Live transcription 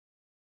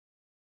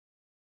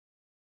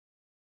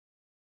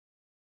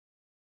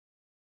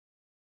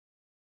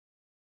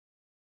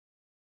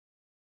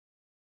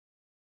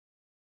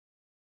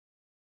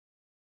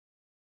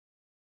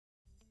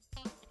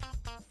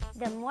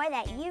The more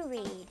that you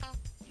read,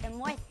 the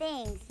more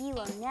things you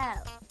will know.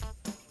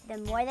 The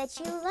more that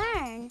you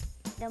learn,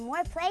 the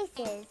more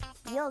places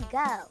you'll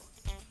go.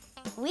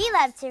 We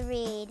love to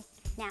read.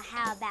 Now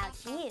how about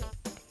you?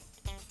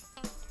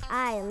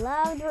 I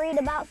love to read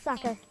about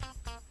soccer.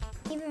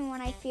 Even when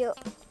I feel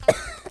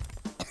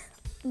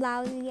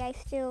lousy, I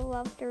still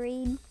love to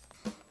read.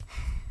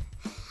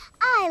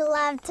 I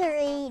love to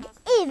read,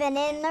 even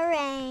in the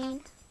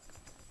rain.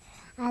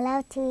 I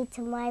love to read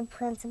to my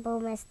principal,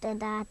 Mr.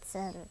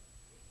 Dodson.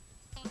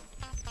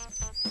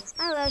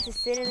 I love to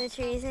sit in the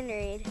trees and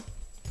read.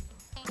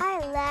 I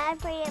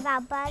love reading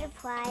about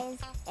butterflies.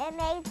 It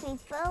makes me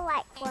feel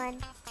like one.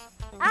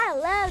 I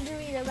love to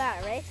read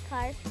about race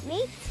cars.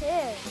 Me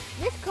too.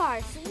 This car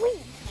is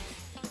sweet.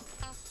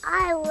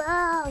 I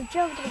love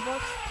jumping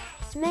books.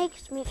 It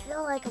makes me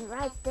feel like I'm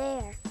right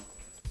there.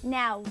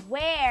 Now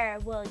where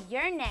will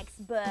your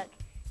next book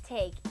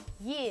take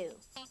you?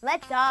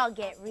 Let's all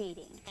get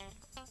reading.